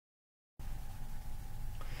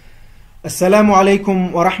Assalamu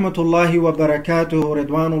alaikum wa rahmatullahi wa barakatuh,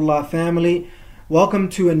 Ridwanullah family. Welcome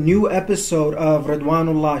to a new episode of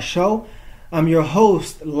Ridwanullah Show. I'm your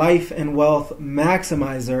host, Life and Wealth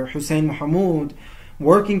Maximizer, Hussein Mohamud,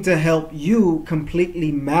 working to help you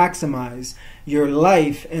completely maximize your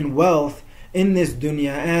life and wealth in this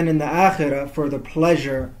dunya and in the akhirah for the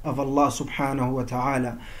pleasure of Allah subhanahu wa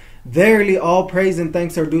ta'ala. Verily, all praise and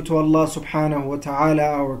thanks are due to Allah subhanahu wa ta'ala,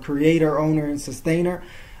 our creator, owner, and sustainer,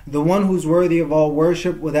 the one who's worthy of all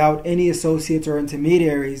worship without any associates or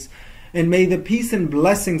intermediaries. And may the peace and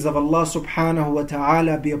blessings of Allah subhanahu wa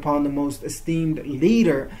ta'ala be upon the most esteemed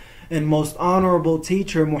leader and most honorable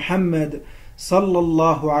teacher, Muhammad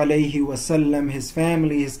sallallahu alayhi wasallam, his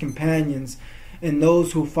family, his companions, and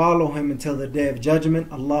those who follow him until the day of judgment.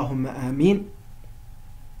 Allahumma ameen.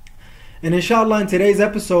 And inshallah, in today's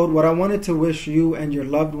episode, what I wanted to wish you and your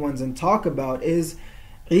loved ones and talk about is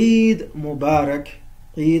Eid Mubarak.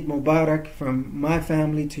 Eid Mubarak from my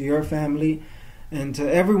family to your family and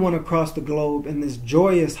to everyone across the globe in this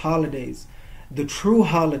joyous holidays, the true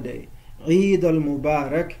holiday, Eid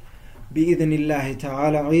al-Mubarak, bi-idhnillahi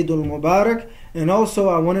ta'ala, Eid al-Mubarak. And also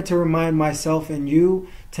I wanted to remind myself and you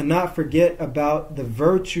to not forget about the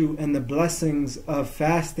virtue and the blessings of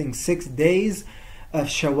fasting 6 days of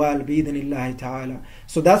shawwal, bi-idhnillahi ta'ala.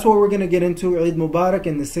 So that's what we're going to get into, Eid Mubarak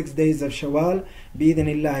and the 6 days of shawwal,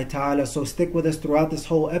 bi-idhnillahi ta'ala. So stick with us throughout this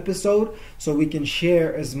whole episode so we can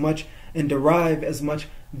share as much and derive as much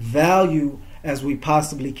value as we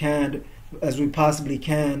possibly can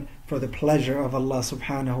for the pleasure of Allah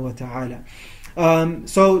subhanahu wa ta'ala.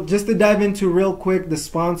 So just to dive into real quick the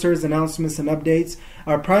sponsors, announcements, and updates.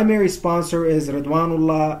 Our primary sponsor is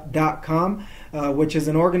Ridwanullah.com, which is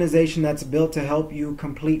an organization that's built to help you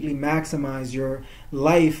completely maximize your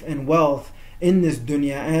life and wealth in this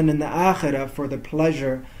dunya and in the akhirah for the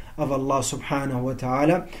pleasure of Allah subhanahu wa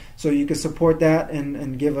ta'ala. So you can support that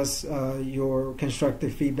and give us your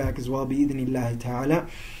constructive feedback as well, bi-idhnillahi ta'ala.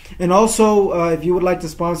 And also, if you would like to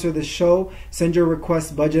sponsor this show, send your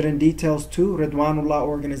request, budget, and details to Ridwanullah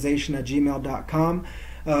Organization at gmail.com.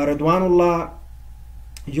 Ridwanullah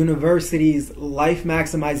University's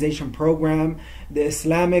Life&BusinessMaximization Program, the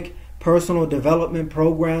Islamic Personal Development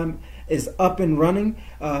Program, is up and running,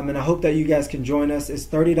 and I hope that you guys can join us. It's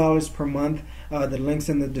 $30 per month. The link's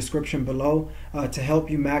in the description below to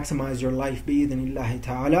help you maximize your life, bi-idhnillahi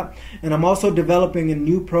ta'ala. And I'm also developing a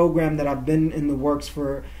new program that I've been in the works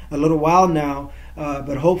for a little while now,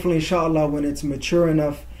 but hopefully, inshallah, when it's mature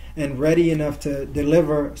enough and ready enough to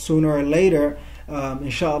deliver sooner or later,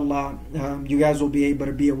 inshallah, you guys will be able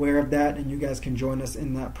to be aware of that, and you guys can join us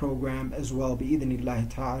in that program as well,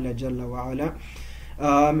 bi-idhnillahi ta'ala jalla wa ala.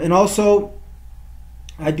 And also,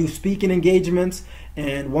 I do speaking engagements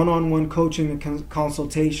and one-on-one coaching and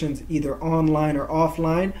consultations, either online or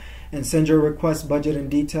offline. And send your request, budget, and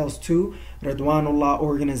details to Ridwanullah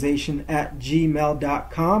Organization at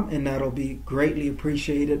gmail.com, and that'll be greatly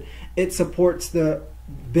appreciated. It supports the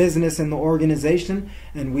business and the organization,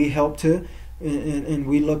 and we help to, and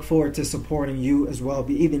we look forward to supporting you as well,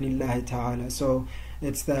 bi-idhnillahi ta'ala. So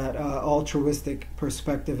it's that altruistic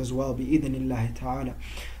perspective as well, bi-idhnillahi ta'ala.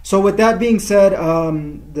 So with that being said,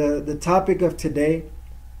 the topic of today,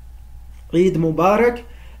 Eid Mubarak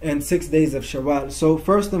and 6 days of Shawwal. So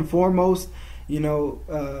first and foremost, you know,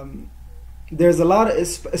 there's a lot of,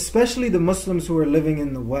 especially the Muslims who are living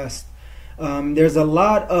in the West, there's a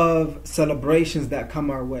lot of celebrations that come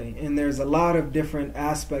our way, and there's a lot of different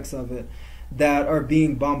aspects of it that are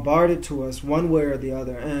being bombarded to us one way or the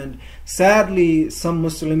other. And sadly, some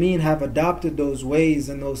Muslimin have adopted those ways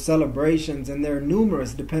and those celebrations, and they're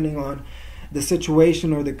numerous depending on the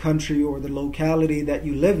situation or the country or the locality that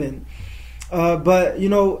you live in. But you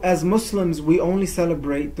know, as Muslims, we only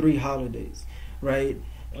celebrate 3 holidays, right?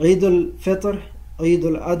 Eid al-Fitr, Eid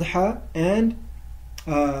al-Adha, and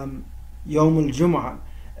Yawm al-Jum'ah,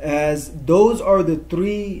 as those are the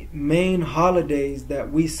 3 main holidays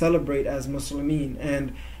that we celebrate as Muslimin,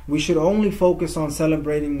 and we should only focus on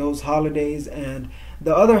celebrating those holidays. And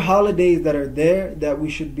the other holidays that are there that we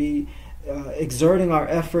should be exerting our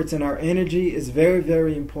efforts and our energy is very,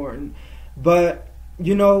 very important. But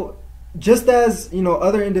you know, just as you know,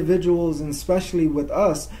 other individuals, and especially with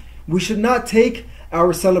us, we should not take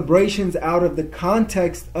our celebrations out of the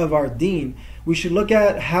context of our deen. We should look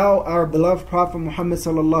at how our beloved Prophet Muhammad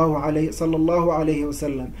sallallahu alaihi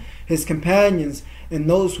wasallam, his companions, and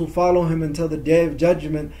those who follow him until the day of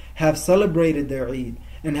judgment have celebrated their Eid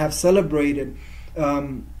and have celebrated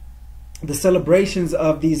the celebrations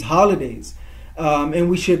of these holidays. And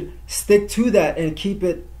we should stick to that and keep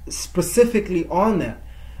it specifically on that.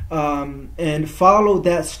 and follow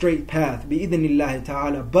that straight path, bi'idhnillahi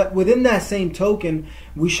ta'ala. But within that same token,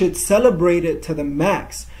 we should celebrate it to the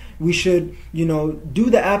max. We should, do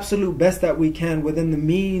the absolute best that we can within the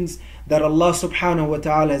means that Allah subhanahu wa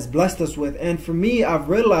ta'ala has blessed us with. And for me, I've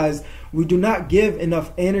realized we do not give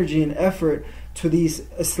enough energy and effort to these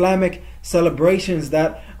Islamic celebrations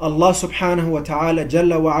that Allah subhanahu wa ta'ala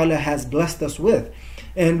Jalla wa ala has blessed us with.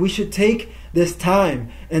 And we should take this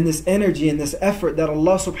time and this energy and this effort that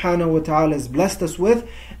Allah subhanahu wa ta'ala has blessed us with,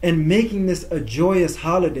 and making this a joyous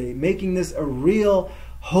holiday, making this a real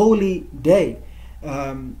holy day,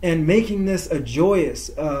 and making this a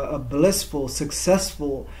joyous, a blissful,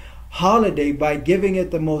 successful holiday by giving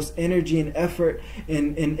it the most energy and effort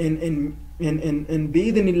in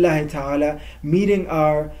bi'idhnillahi ta'ala, meeting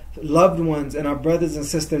our loved ones and our brothers and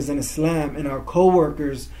sisters in Islam and our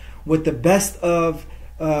co-workers with the best of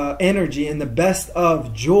energy and the best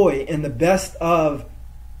of joy and the best of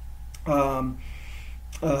vibe,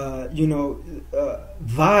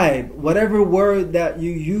 whatever word that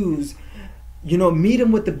you use, meet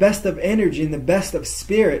them with the best of energy and the best of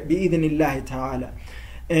spirit, bi'idhnillahi ta'ala.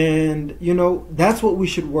 And that's what we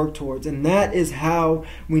should work towards, and that is how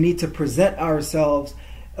we need to present ourselves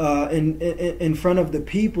in front of the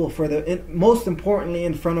people, most importantly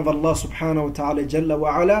in front of Allah subhanahu wa ta'ala Jalla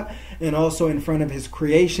wa ala, and also in front of His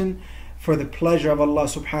creation, for the pleasure of Allah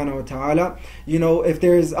subhanahu wa ta'ala. If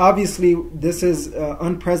there is, obviously this is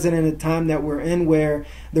unprecedented time that we're in, where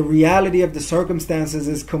the reality of the circumstances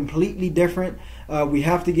is completely different. We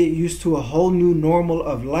have to get used to a whole new normal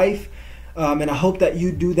of life. And I hope that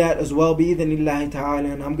you do that as well, bi'idhnillahi ta'ala.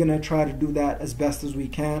 And I'm going to try to do that as best as we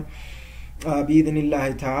can,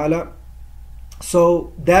 bi'idhnillahi ta'ala.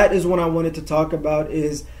 So that is what I wanted to talk about,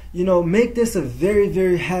 is, make this a very,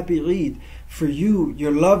 very happy Eid for you,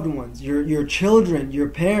 your loved ones, your children, your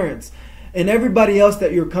parents, and everybody else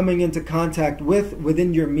that you're coming into contact with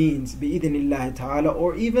within your means, bi'idhnillahi ta'ala,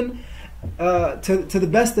 or even to the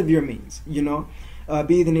best of your means,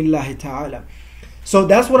 bi'idhnillahi ta'ala. So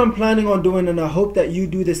that's what I'm planning on doing, and I hope that you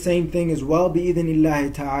do the same thing as well,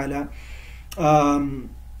 bi'idhnillahi ta'ala.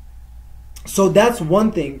 So that's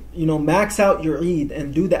one thing, max out your Eid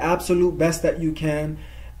and do the absolute best that you can,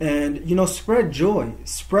 and spread joy,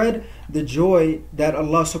 spread the joy that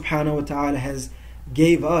Allah subhanahu wa ta'ala has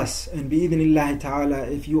gave us. And bi'idhnillahi ta'ala,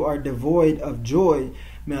 if you are devoid of joy,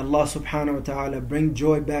 may Allah subhanahu wa ta'ala bring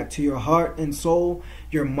joy back to your heart and soul,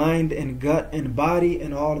 your mind and gut and body,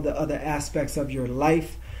 and all the other aspects of your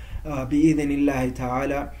life, bi'idhnillahi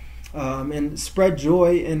ta'ala. And spread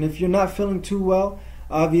joy. And if you're not feeling too well,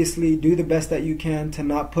 obviously do the best that you can to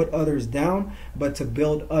not put others down, but to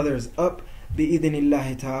build others up,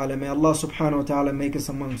 bi'idhnillahi ta'ala. May Allah subhanahu wa ta'ala make us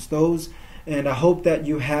amongst those. And I hope that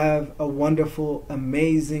you have a wonderful,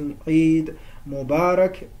 amazing Eid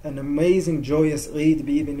Mubarak, an amazing, joyous Eid,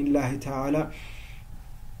 bi'idhnillahi ta'ala.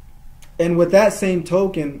 And with that same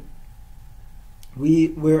token,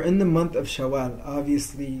 we're in the month of Shawwal,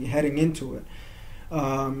 obviously heading into it.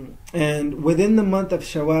 And within the month of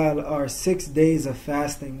Shawwal are 6 days of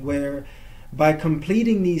fasting, where by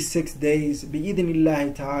completing these 6 days,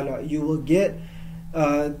 bi'idhnillahi ta'ala, you will get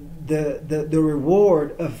the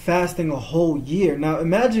reward of fasting a whole year. Now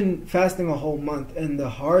imagine fasting a whole month and the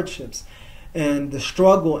hardships and the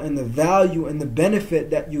struggle and the value and the benefit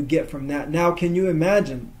that you get from that. Now can you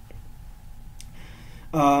imagine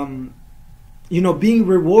being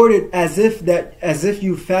rewarded as if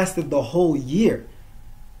you fasted the whole year,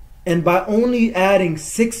 and by only adding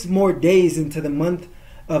 6 more days into the month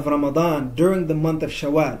of Ramadan during the month of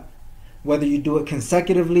Shawwal, whether you do it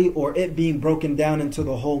consecutively or it being broken down into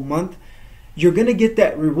the whole month, you're going to get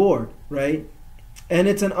that reward, right? And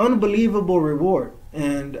it's an unbelievable reward.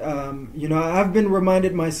 And I've been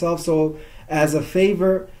reminded myself, so as a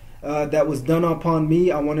favor that was done upon me,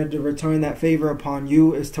 I wanted to return that favor upon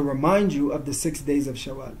you, is to remind you of the 6 days of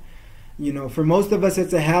Shawwal. For most of us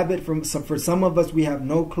it's a habit. For some of us we have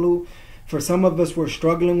no clue. For some of us we're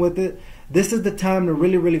struggling with it. This is the time to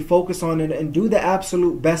really, really focus on it and do the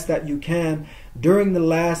absolute best that you can during the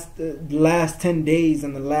last 10 days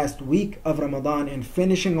and the last week of Ramadan, and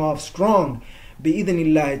finishing off strong,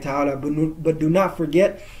 bi'idhnillahi ta'ala. But do not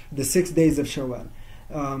forget the 6 days of Shawwal.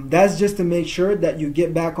 That's just to make sure that you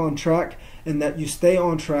get back on track and that you stay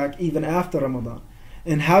on track even after Ramadan.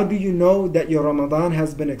 And how do you know that your Ramadan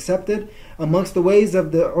has been accepted? Amongst the ways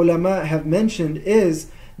of the ulama have mentioned is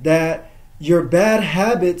that your bad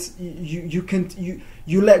habits,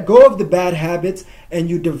 you let go of the bad habits and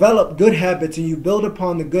you develop good habits, and you build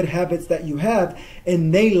upon the good habits that you have,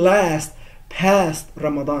 and they last past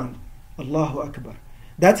Ramadan. Allahu Akbar.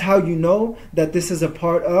 That's how you know that this is a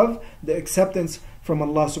part of the acceptance from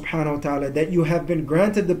Allah subhanahu wa ta'ala, that you have been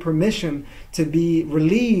granted the permission to be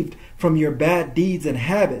relieved from your bad deeds and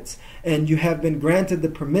habits, and you have been granted the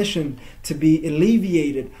permission to be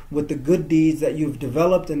alleviated with the good deeds that you've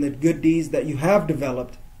developed and the good deeds that you have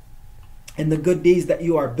developed and the good deeds that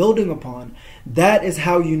you are building upon. That is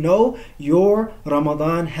how you know your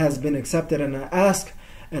Ramadan has been accepted. And I ask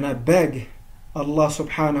and I beg Allah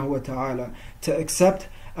subhanahu wa ta'ala to accept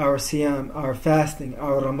our siyam, our fasting,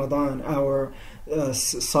 our Ramadan, our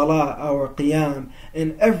salah, our qiyam,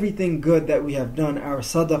 and everything good that we have done, our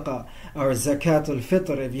sadaqah, our zakat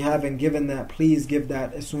al-fitr. If you haven't given that, please give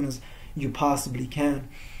that as soon as you possibly can.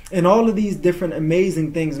 And all of these different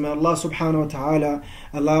amazing things, may Allah subhanahu wa ta'ala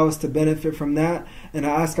allow us to benefit from that. And I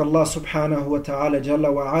ask Allah subhanahu wa ta'ala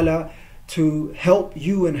jalla wa ala to help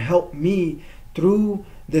you and help me through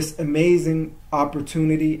this amazing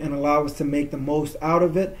opportunity and allow us to make the most out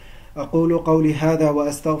of it. أقول قولي هذا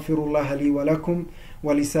وأستغفر الله لي ولكم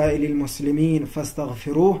ولسائر المسلمين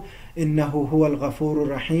فاستغفروه إنه هو الغفور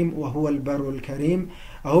الرحيم وهو البر الكريم.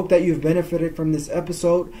 I hope that you've benefited from this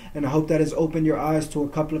episode, and I hope that has opened your eyes to a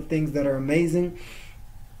couple of things that are amazing.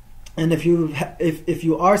 And if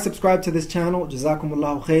you are subscribed to this channel,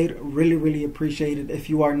 Jazakumullahu khair, really appreciate it. If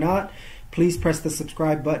you are not, please press the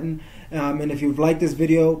subscribe button. And if you've liked this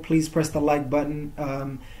video, please press the like button.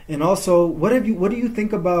 And also, what do you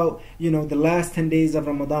think about the last 10 days of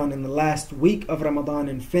Ramadan and the last week of Ramadan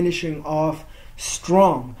and finishing off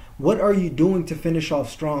strong? What are you doing to finish off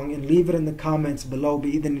strong? And leave it in the comments below,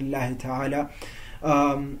 bi'idhnillahi ta'ala.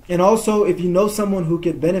 And also, if you know someone who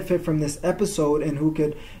could benefit from this episode and who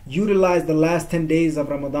could utilize the last 10 days of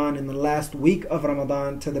Ramadan and the last week of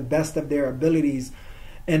Ramadan to the best of their abilities,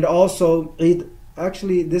 and also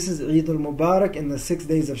this is Eid Mubarak and the 6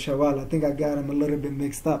 days of Shawwal. I think I got them a little bit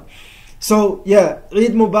mixed up. So yeah,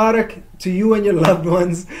 Eid Mubarak to you and your loved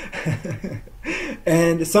ones.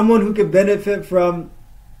 And someone who could benefit from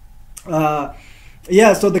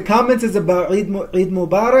so the comments is about Eid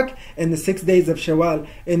Mubarak and the 6 days of Shawwal.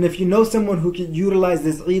 And if you know someone who could utilize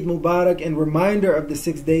this Eid Mubarak and reminder of the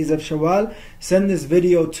 6 days of Shawwal, send this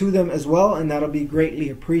video to them as well, and that'll be greatly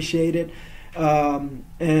appreciated.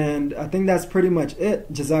 And I think that's pretty much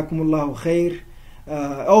it. Jazakumullahu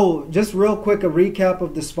khair. Just real quick, a recap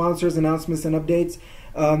of the sponsors, announcements, and updates.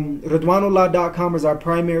 Ridwanullah.com is our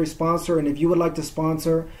primary sponsor, and if you would like to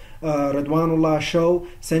sponsor Ridwanullah Show,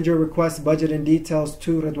 send your request, budget, and details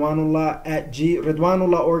to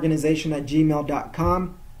Ridwanullah Organization at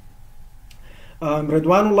gmail.com.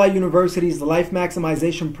 Ridwanullah University's Life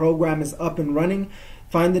Maximization Program is up and running.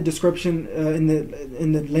 Find the description in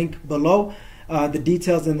the link below. The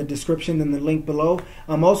details in the description in the link below.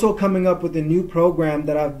 I'm also coming up with a new program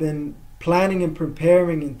that I've been planning and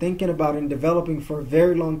preparing and thinking about and developing for a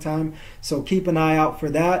very long time, so keep an eye out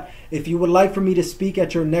for that. If you would like for me to speak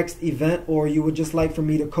at your next event, or you would just like for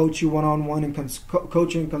me to coach you one-on-one and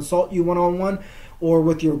coach and consult you one-on-one, or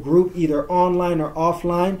with your group either online or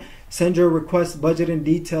offline, send your request, budget, and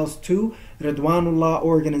details to Ridwanullah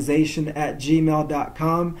Organization at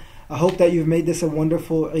gmail.com. I hope that you've made this a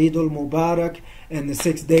wonderful Eid Mubarak and the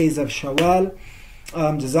 6 days of Shawwal.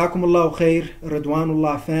 Jazakumullahu khair,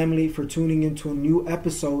 Ridwanullah family, for tuning into a new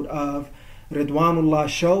episode of Ridwanullah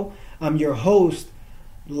Show. I'm your host,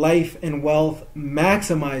 Life and Wealth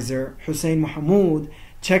Maximizer, Hussein Mohamud,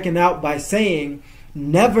 checking out by saying,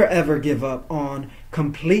 never ever give up on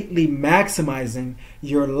completely maximizing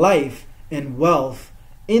your life and wealth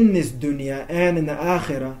in this dunya and in the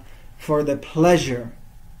akhirah for the pleasure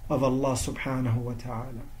of Allah subhanahu wa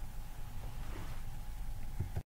ta'ala.